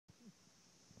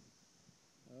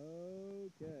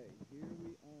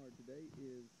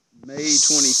May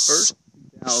 21st,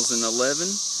 2011.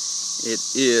 It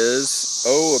is,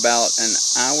 about an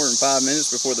hour and 5 minutes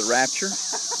before the rapture.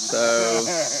 So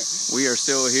we are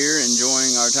still here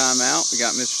enjoying our time out. We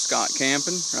got Mr. Scott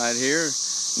camping right here.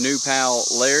 New pal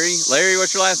Larry. Larry,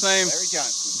 what's your last name? Larry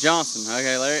Johnson. Johnson.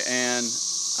 Okay, Larry. And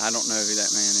I don't know who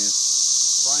that man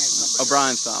is.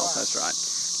 Brian Stiles. That's right.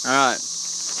 All right.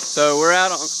 So we're out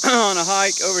on a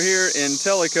hike over here in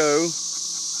Tellico.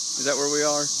 Is that where we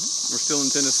are? We're still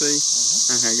in Tennessee?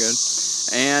 Okay, good.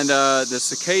 And the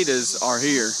cicadas are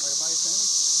here.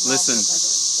 Listen,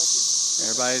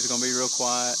 everybody's going to be real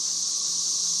quiet.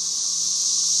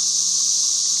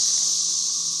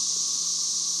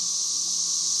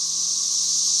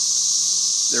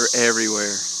 They're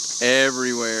everywhere.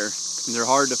 Everywhere. And they're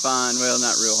hard to find. Well,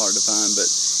 not real hard to find, but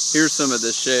here's some of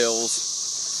the shells.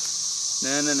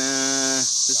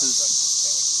 This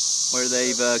is where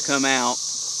they've come out.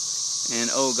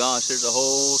 And oh gosh, there's a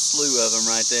whole slew of them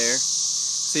right there.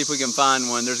 See if we can find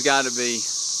one. There's got to be.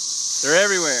 They're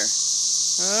everywhere.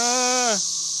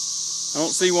 I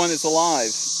don't see one that's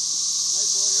alive.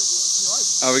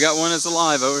 Oh, we got one that's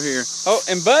alive over here. Oh,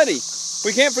 and Buddy.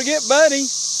 We can't forget Buddy.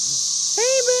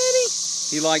 Hey, Buddy.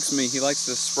 He likes me. He likes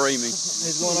to spray me.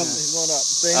 He's going up. He's going up.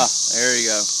 See? Ah, there you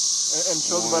go. And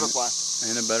show the butterfly.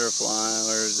 And a butterfly.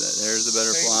 Where's that? There's the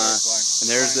butterfly.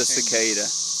 And there's the cicada.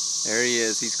 There he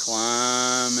is. He's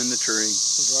climbing the tree.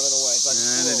 He's running away.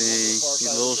 He's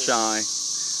a little shy.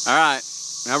 All right.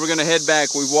 Now we're going to head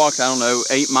back. We've walked, I don't know,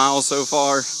 8 miles so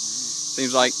far.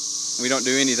 Seems like we don't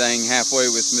do anything halfway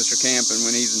with Mr. Camping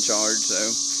when he's in charge. So,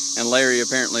 and Larry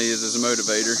apparently is his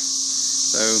motivator.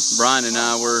 So Brian and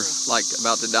I were like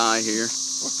about to die here.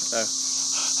 So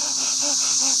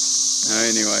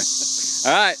anyway.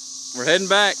 All right. We're heading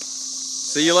back.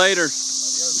 See you later.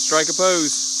 Strike a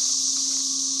pose.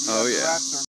 Oh, yeah.